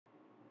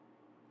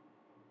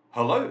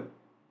Hello,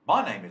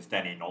 my name is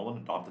Danny Nolan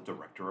and I'm the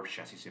Director of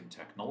Chassis Sim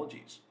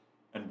Technologies.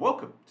 And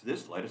welcome to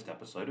this latest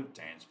episode of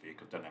Dan's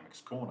Vehicle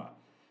Dynamics Corner.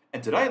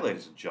 And today,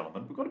 ladies and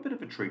gentlemen, we've got a bit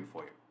of a treat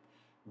for you.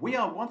 We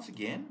are once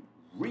again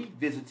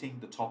revisiting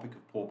the topic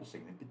of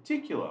porpoising. In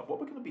particular, what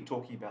we're going to be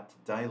talking about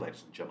today,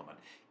 ladies and gentlemen,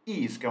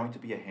 is going to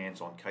be a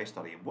hands-on case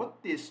study. And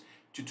what this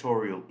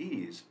tutorial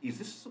is this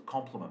is a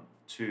complement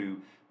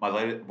to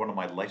one of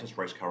my latest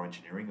race car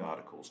engineering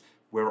articles,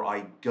 where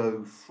I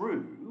go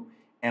through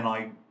and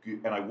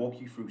I walk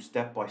you through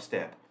step by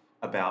step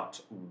about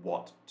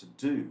what to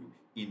do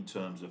in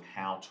terms of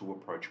how to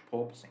approach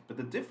porpoising. But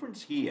the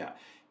difference here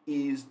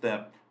is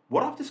that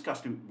what I've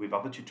discussed with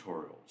other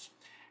tutorials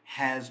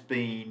has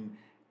been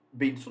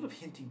sort of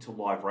hinting to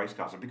live race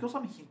cars. And because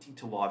I'm hinting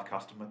to live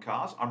customer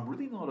cars, I'm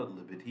really not at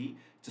liberty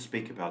to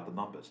speak about the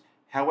numbers.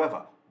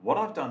 However, what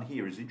I've done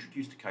here is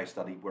introduced a case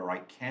study where I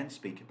can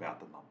speak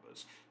about the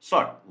numbers.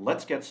 So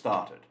let's get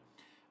started.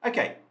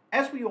 Okay,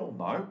 as we all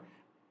know,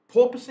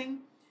 porpoising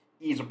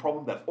is a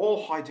problem that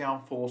all high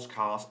downforce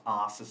cars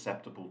are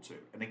susceptible to.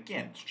 And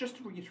again, just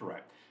to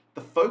reiterate,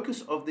 the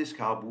focus of this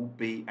car will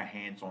be a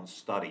hands-on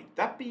study.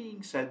 That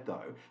being said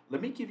though,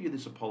 let me give you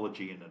this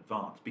apology in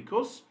advance.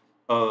 Because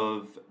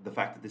of the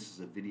fact that this is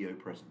a video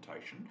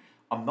presentation,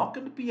 I'm not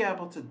going to be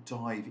able to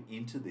dive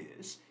into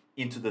this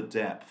into the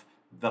depth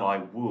that I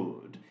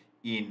would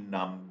in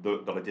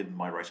that I did in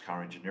my race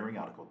car engineering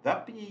article.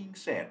 That being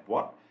said,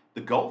 what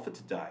the goal for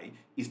today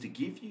is to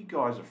give you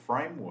guys a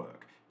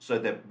framework so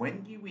that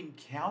when you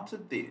encounter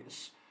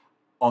this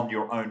on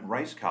your own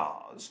race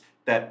cars,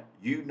 that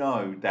you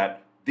know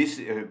that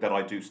that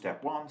I do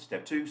step 1,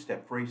 step 2,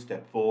 step 3,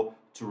 step 4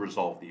 to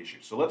resolve the issue.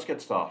 So let's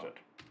get started.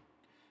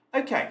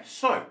 Okay,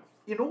 so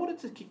in order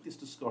to kick this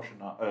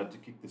discussion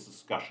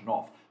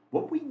off,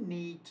 what we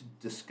need to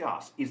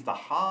discuss is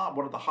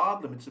one of the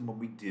hard limits in when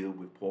we deal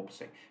with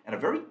porpoising. And a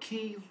very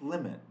key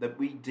limit that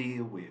we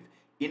deal with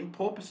in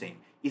porpoising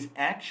is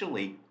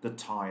actually the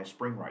tyre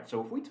spring rate.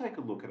 So if we take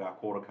a look at our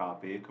quarter car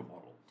vehicle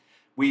model,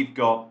 we've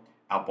got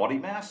our body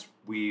mass,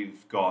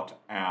 we've got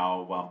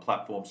our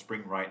platform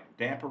spring rate and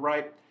damper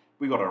rate,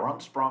 we've got our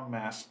unsprung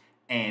mass,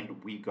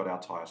 and we've got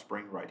our tyre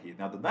spring rate here.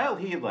 Now the nail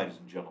here, ladies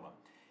and gentlemen,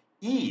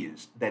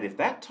 is that if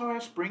that tyre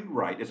spring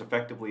rate is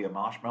effectively a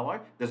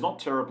marshmallow, there's not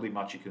terribly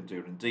much you can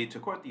do. Indeed, to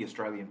quote the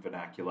Australian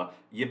vernacular,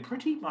 you're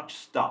pretty much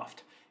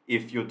stuffed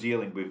if you're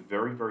dealing with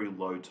very, very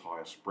low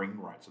tyre spring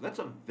rate. So that's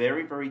a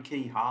very, very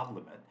key hard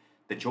limit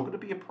that you're going to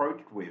be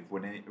approached with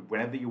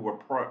whenever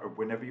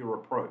you're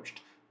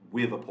approached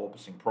with a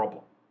porpoising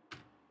problem.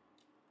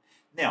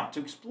 Now,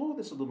 to explore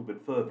this a little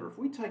bit further, if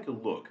we take a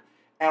look,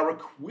 our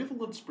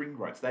equivalent spring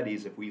rates, that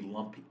is, if we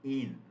lump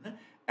in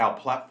our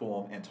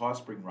platform and tyre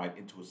spring rate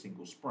into a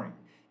single spring,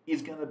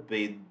 is going to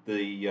be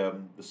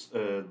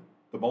the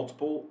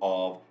multiple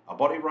of our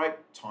body rate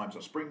times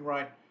our spring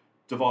rate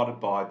divided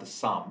by the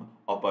sum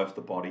of both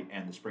the body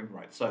and the spring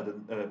rate. So,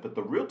 but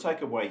the real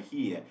takeaway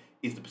here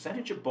is the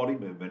percentage of body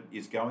movement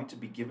is going to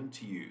be given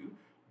to you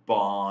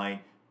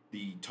by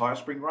the tyre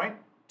spring rate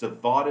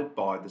divided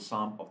by the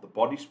sum of the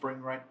body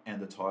spring rate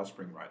and the tyre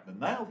spring rate. The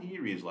nail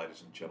here is,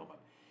 ladies and gentlemen,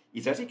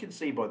 is as you can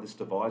see by this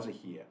divisor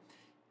here,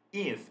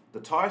 if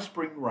the tyre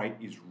spring rate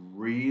is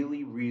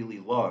really, really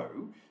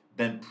low,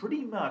 then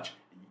pretty much,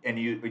 and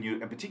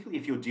particularly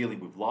if you're dealing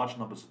with large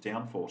numbers of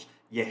downforce,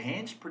 your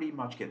hands pretty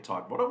much get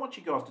tied. What I want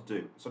you guys to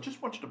do is I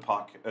just want you to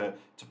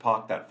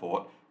park that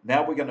thought.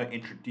 Now we're going to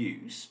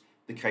introduce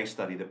the case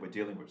study that we're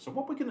dealing with. So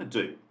what we're going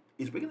to do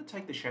is we're going to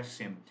take the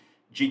Chassis Sim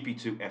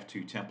GP2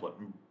 F2 template.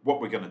 And what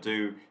we're going to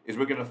do is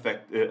we're going to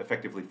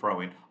effectively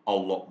throw in a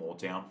lot more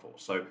downforce.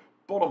 So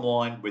bottom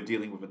line, we're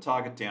dealing with a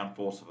target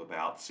downforce of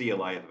about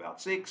CLA of about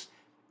 6.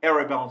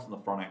 Aero balance on the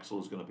front axle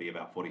is going to be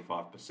about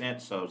 45%,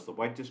 so is the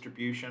weight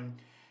distribution.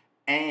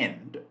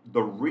 And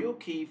the real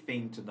key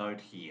thing to note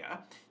here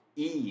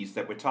is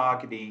that we're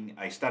targeting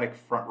a static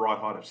front ride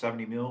height of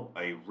 70 mil,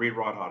 a rear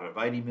ride height of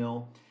 80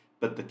 mil.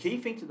 But the key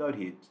thing to note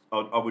here,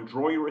 I would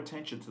draw your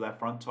attention to that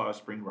front tyre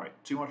spring rate,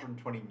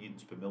 220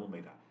 newtons per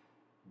millimetre.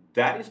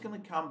 That is going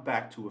to come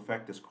back to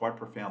affect us quite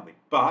profoundly,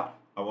 but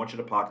I want you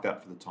to park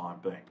that for the time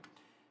being.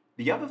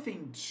 The other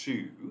thing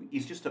too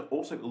is just to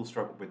also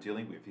illustrate what we're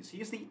dealing with is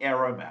here's the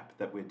aero map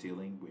that we're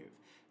dealing with.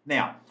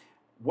 Now,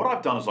 what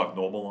I've done is I've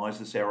normalized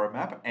this aero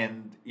map,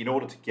 and in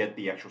order to get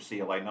the actual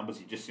CLA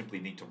numbers, you just simply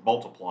need to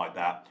multiply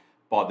that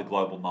by the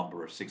global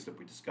number of 6 that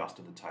we discussed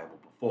in the table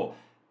before.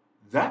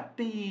 That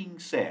being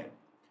said,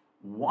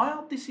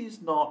 while this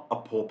is not a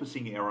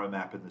porpoising aero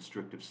map in the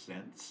strictest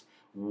sense,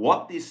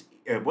 what this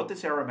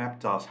aero map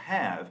does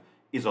have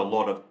is a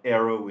lot of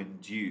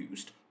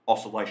aero-induced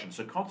oscillation.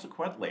 So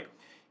consequently,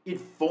 it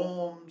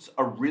forms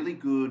a really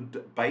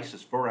good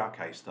basis for our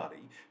case study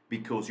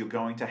because you're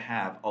going to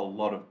have a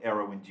lot of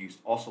aero-induced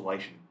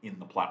oscillation in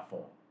the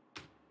platform.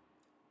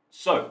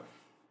 So,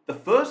 the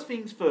first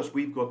things first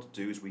we've got to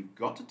do is we've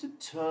got to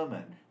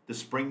determine the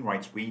spring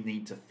rates we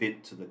need to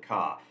fit to the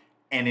car.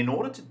 And in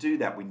order to do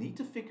that, we need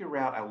to figure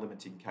out our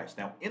limiting case.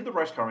 Now, in the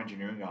race car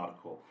engineering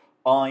article,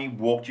 I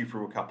walked you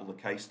through a couple of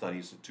case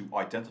studies to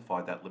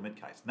identify that limit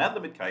case. And that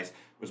limit case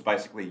was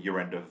basically your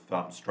end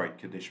of straight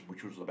condition,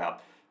 which was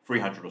about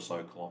 300 or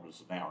so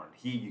kilometers an hour. And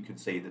here you can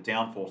see the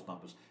downforce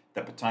numbers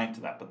that pertain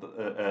to that.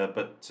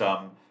 But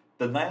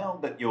the nail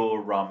that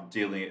you're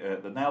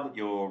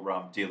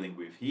dealing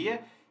with here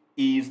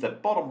is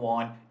that bottom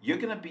line, you're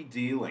going to be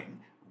dealing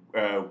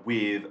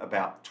with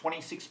about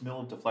 26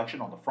 mil of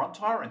deflection on the front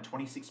tire and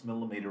 26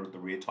 millimeter at the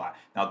rear tire.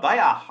 Now they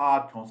are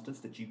hard constants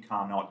that you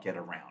cannot get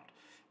around,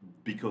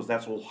 because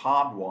that's all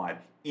hardwired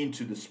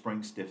into the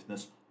spring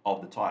stiffness of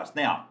the tires.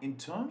 Now, in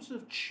terms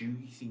of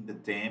choosing the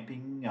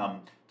damping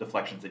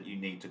deflections that you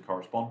need to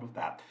correspond with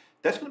that,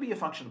 that's going to be a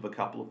function of a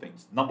couple of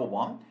things. Number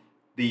one,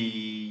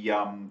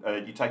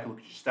 you take a look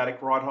at your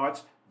static ride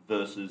heights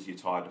versus your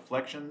tire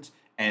deflections,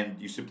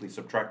 and you simply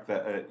subtract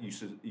that. You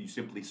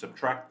simply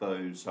subtract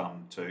those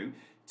two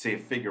to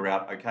figure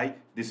out, okay,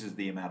 this is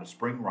the amount of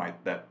spring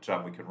rate that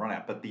we can run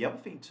at. But the other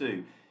thing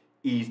too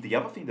is the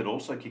other thing that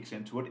also kicks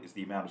into it is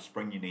the amount of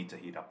spring you need to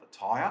heat up the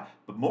tyre.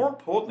 But more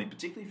importantly,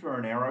 particularly for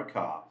an aero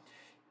car,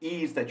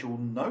 is that you'll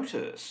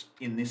notice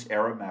in this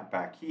aero map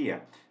back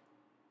here,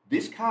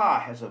 this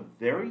car has a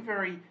very,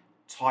 very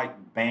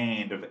tight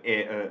band of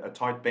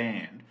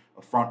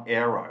front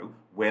aero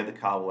where the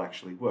car will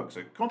actually work.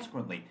 So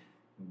consequently,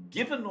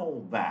 given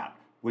all that,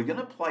 we're going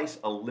to place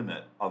a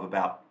limit of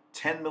about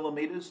 10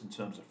 millimeters in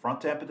terms of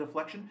front damper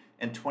deflection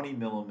and 20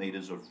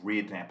 millimeters of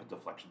rear damper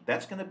deflection.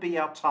 That's going to be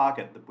our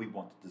target that we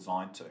want to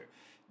design to.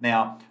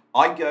 Now,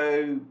 I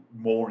go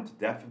more into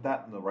depth of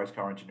that in the race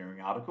car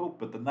engineering article,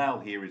 but the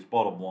nail here is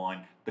bottom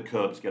line, the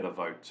curbs get a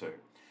vote too.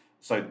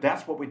 So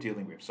that's what we're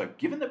dealing with. So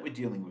given that we're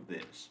dealing with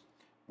this,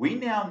 we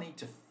now need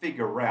to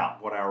figure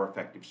out what our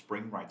effective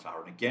spring rates are.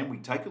 And again, we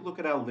take a look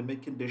at our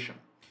limit condition.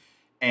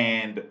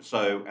 And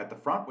so at the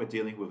front, we're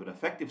dealing with an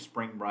effective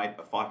spring rate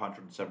of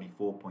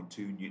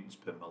 574.2 newtons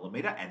per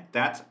millimeter, and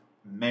that's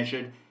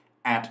measured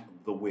at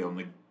the wheel.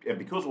 And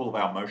because all of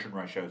our motion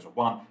ratios are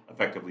 1,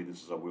 effectively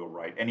this is a wheel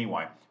rate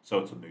anyway, so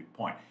it's a moot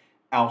point.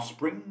 Our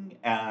spring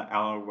rate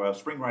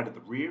at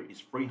the rear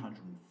is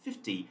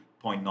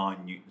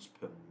 350.9 newtons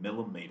per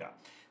millimeter.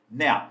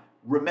 Now,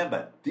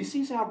 remember, this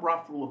is our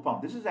rough rule of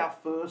thumb. This is our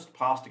first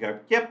pass to go,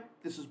 yep,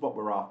 this is what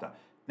we're after.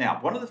 Now,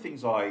 one of the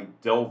things I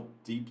delved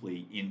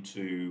deeply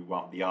into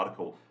the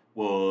article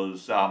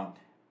was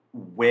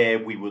where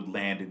we would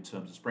land in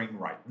terms of spring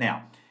rate.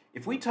 Now,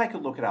 if we take a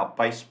look at our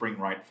base spring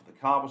rate for the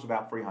car was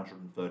about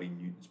 330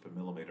 newtons per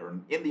millimeter.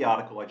 And in the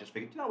article, I just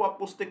figured, you know what,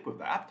 we'll stick with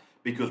that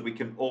because we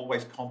can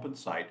always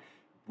compensate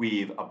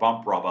with a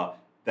bump rubber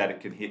that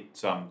it can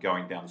hit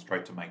going down the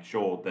straight to make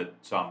sure that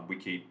we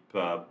keep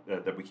the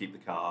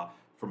car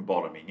from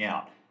bottoming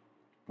out.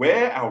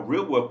 Where our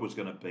real work was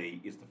going to be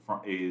is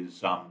going to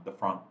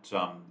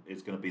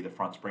be the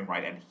front spring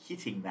rate and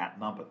hitting that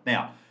number.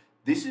 Now,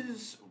 this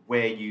is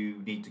where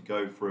you need to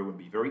go through and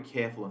be very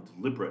careful and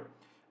deliberate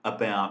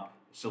about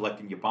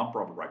selecting your bump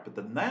rubber rate. But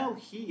the nail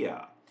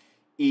here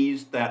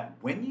is that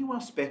when you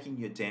are speccing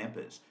your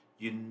dampers,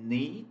 you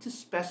need to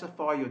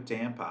specify your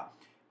damper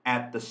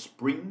at the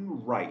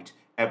spring rate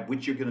at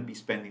which you're going to be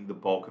spending the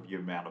bulk of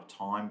your amount of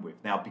time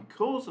with. Now,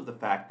 because of the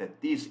fact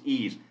that this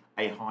is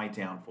a high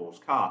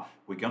downforce car,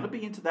 we're going to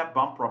be into that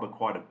bump rubber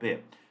quite a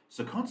bit.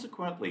 So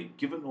consequently,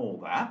 given all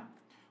that,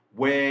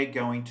 we're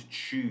going to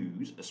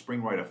choose a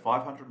spring rate of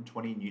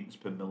 520 newtons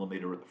per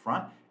millimeter at the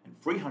front and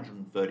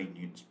 330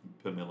 newtons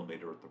per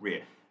millimeter at the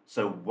rear.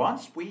 So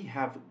once we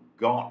have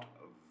got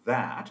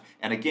that,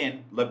 and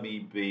again, let me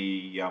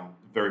be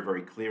very,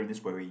 very clear in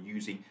this, where we're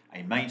using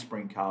a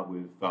mainspring car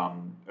with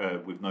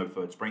no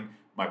third spring.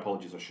 My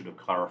apologies, I should have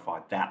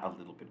clarified that a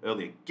little bit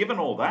earlier. Given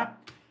all that,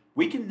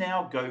 we can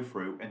now go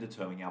through and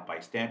determine our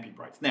base damping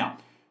rates. Now,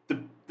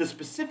 the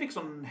specifics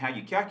on how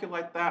you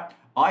calculate that,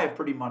 I have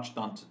pretty much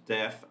done to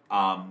death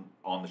on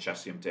the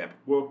Chassis Damper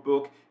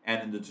Workbook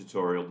and in the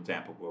tutorial, the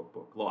Damper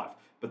Workbook Live.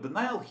 But the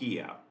nail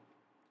here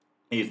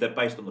is that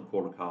based on the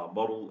quarter car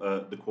model,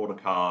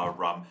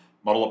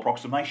 model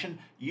approximation,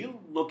 you're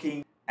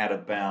looking at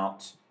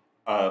about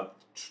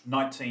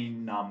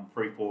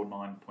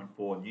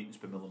 19,349.4 newtons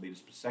per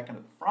millimeters per second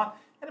at the front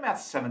and about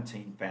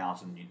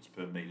 17,000 newtons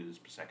per meters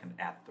per second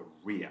at the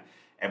rear.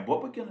 And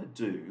what we're going to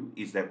do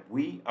is that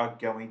we are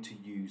going to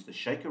use the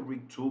Shaker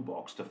Rig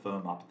Toolbox to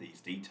firm up these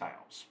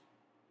details.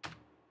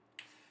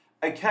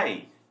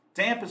 Okay,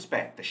 damper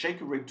spec, the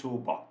Shaker Rig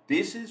Toolbox.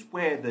 This is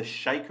where the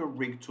Chassis Shaker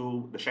Rig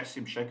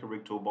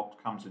Toolbox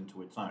comes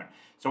into its own.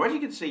 So as you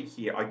can see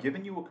here, I've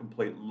given you a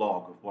complete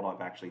log of what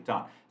I've actually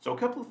done. So a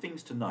couple of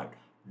things to note.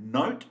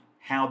 Note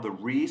how the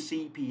rear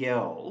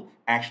CPL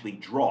actually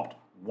dropped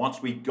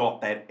once we got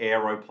that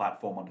aero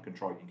platform under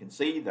control. You can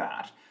see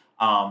that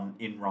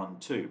in run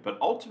 2. But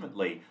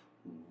ultimately,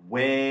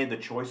 where the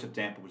choice of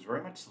damper was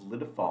very much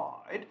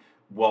solidified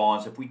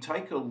was if we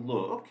take a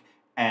look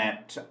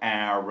at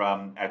our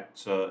row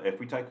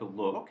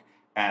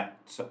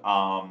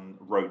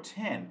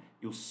 10,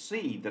 you'll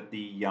see that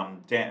the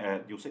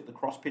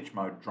cross pitch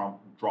mode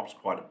drops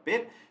quite a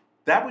bit.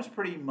 That was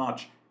pretty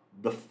much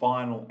the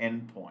final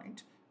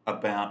endpoint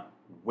about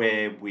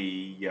where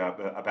we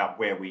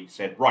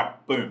said,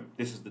 right, boom,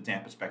 this is the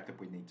damper spec that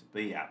we need to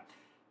be at.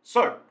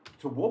 So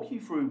to walk you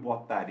through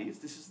what that is,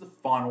 this is the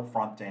final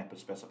front damper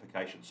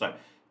specification. So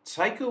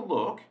take a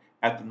look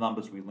at the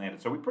numbers we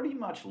landed. So we pretty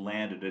much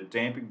landed at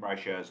damping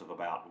ratios of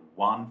about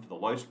 1 for the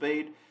low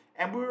speed,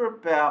 and we were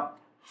about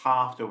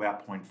half to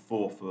about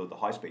 0.4 for the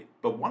high speed.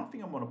 But one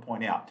thing I want to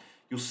point out,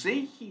 you'll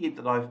see here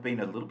that I've been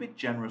a little bit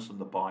generous in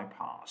the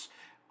bypass.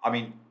 I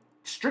mean,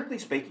 strictly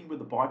speaking, with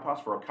the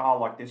bypass for a car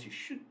like this, you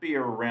should be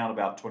around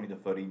about 20 to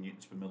 30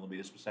 newtons per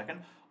millimeters per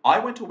second. I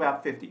went to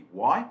about 50.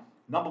 Why?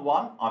 Number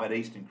one, I'm at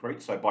Eastern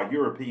Creek, so by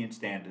European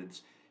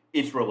standards,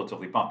 it's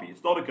relatively bumpy.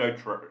 It's not a goat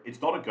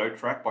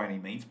track by any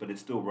means, but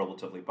it's still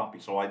relatively bumpy.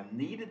 So I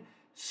needed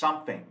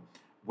something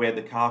where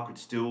the car could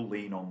still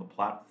lean on the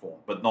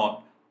platform, but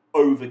not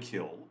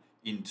overkill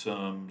in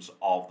terms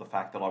of the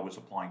fact that I was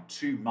applying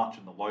too much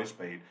in the low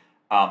speed,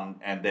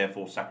 and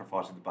therefore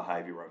sacrificing the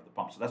behaviour over the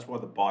bump. So that's why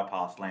the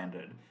bypass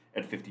landed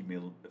at 50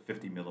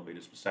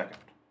 millimeters per second.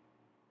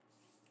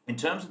 In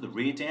terms of the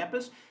rear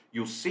dampers,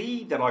 you'll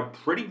see that I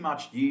pretty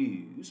much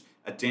use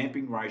a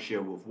damping ratio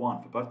of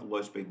 1 for both the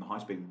low speed and the high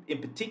speed. In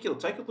particular,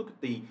 take a look at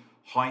the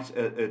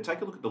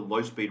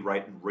low speed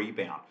rate and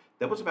rebound.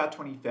 That was about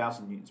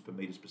 20,000 newtons per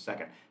meters per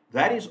second.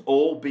 That is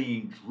all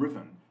being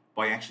driven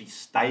by actually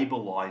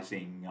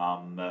stabilizing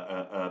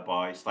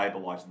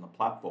the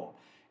platform.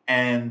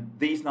 And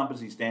these numbers,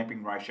 these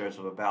damping ratios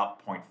of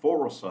about 0.4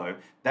 or so,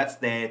 that's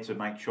there to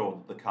make sure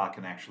that the car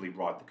can actually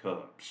ride the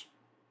curbs.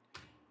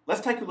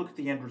 Let's take a look at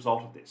the end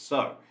result of this.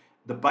 So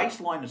the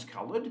baseline is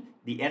coloured.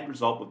 The end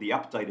result with the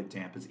updated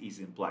dampers is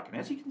in black. And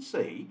as you can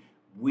see,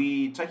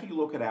 we're taking a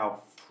look at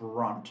our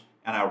front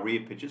and our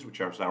rear pitches,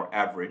 which are our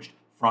averaged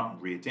front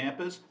and rear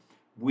dampers.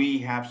 We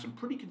have some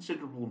pretty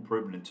considerable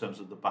improvement in terms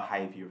of the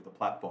behaviour of the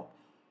platform.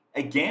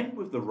 Again,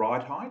 with the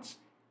ride heights,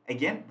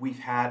 again, we've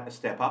had a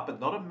step up, but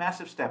not a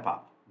massive step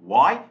up.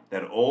 Why?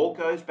 That all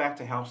goes back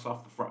to how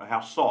soft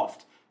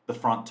the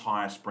front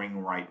tyre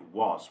spring rate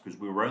was, because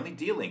we were only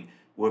dealing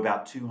with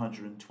about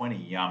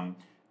 220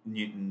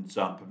 newtons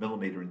per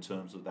millimetre in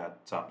terms of that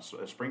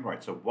spring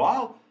rate. So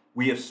while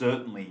we have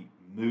certainly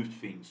moved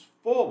things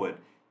forward,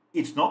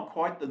 it's not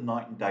quite the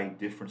night and day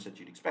difference that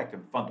you'd expect.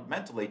 And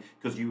fundamentally,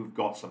 because you've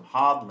got some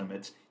hard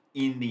limits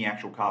in the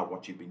actual car,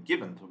 what you've been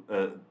given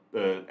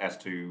as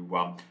to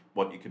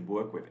what you can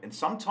work with. And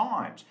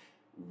sometimes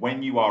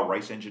when you are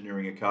race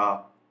engineering a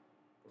car,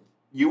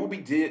 you'll be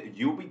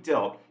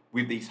dealt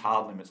with these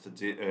hard limits to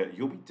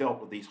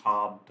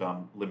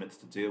limits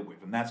to deal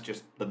with, and that's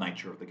just the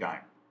nature of the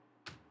game.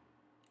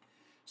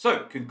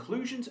 So,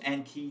 conclusions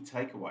and key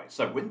takeaways.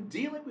 So, when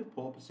dealing with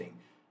porpoising,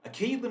 a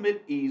key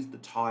limit is the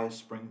tyre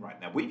spring rate.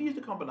 Now, we've used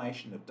a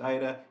combination of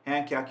data,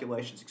 hand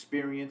calculations,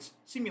 experience,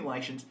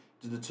 simulations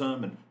to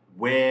determine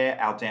where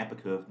our damper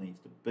curve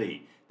needs to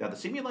be. Now, the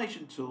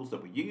simulation tools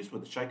that we use were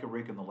the shaker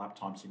rig and the lap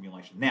time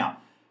simulation. Now,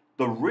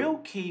 the real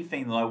key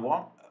thing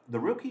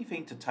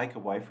to take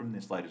away from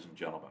this, ladies and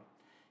gentlemen,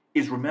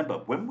 is remember,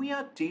 when we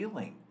are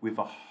dealing with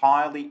a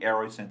highly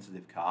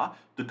aerosensitive car,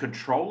 the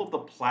control of the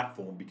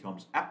platform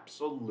becomes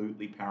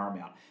absolutely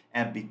paramount.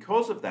 And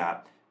because of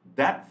that,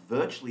 that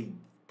virtually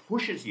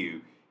pushes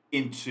you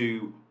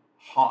into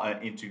high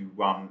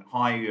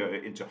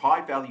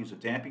values of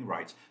damping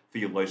rates for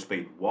your low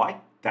speed. Why?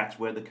 That's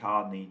where the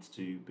car needs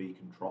to be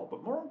controlled.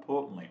 But more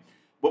importantly,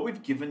 what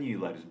we've given you,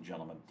 ladies and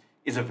gentlemen,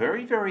 is a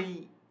very,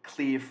 very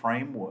clear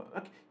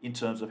framework in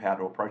terms of how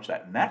to approach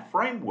that. And that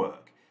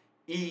framework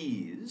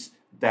is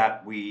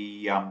that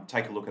we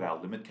take a look at our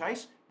limit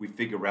case, we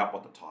figure out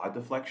what the tyre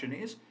deflection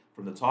is.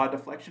 From the tyre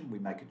deflection, we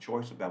make a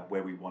choice about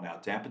where we want our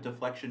damper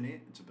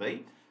deflection to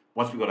be.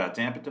 Once we've got our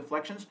damper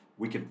deflections,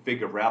 we can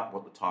figure out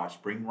what the tyre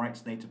spring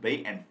rates need to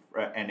be, and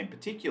in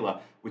particular,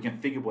 we can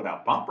figure what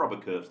our bump rubber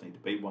curves need to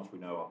be. Once we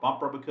know our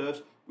bump rubber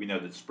curves, we know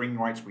the spring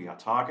rates we are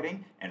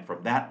targeting, and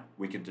from that,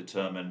 we can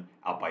determine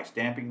our base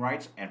damping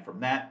rates, and from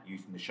that,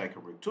 using the shaker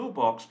rig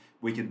toolbox,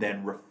 we can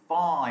then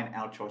refine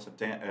our choice of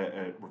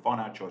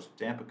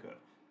damper curve.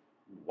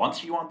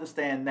 Once you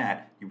understand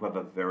that, you have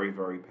a very,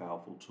 very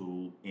powerful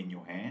tool in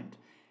your hand.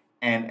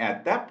 And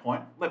at that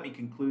point, let me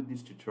conclude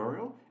this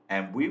tutorial,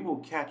 and we will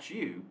catch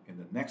you in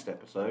the next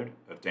episode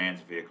of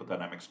Dan's Vehicle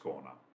Dynamics Corner.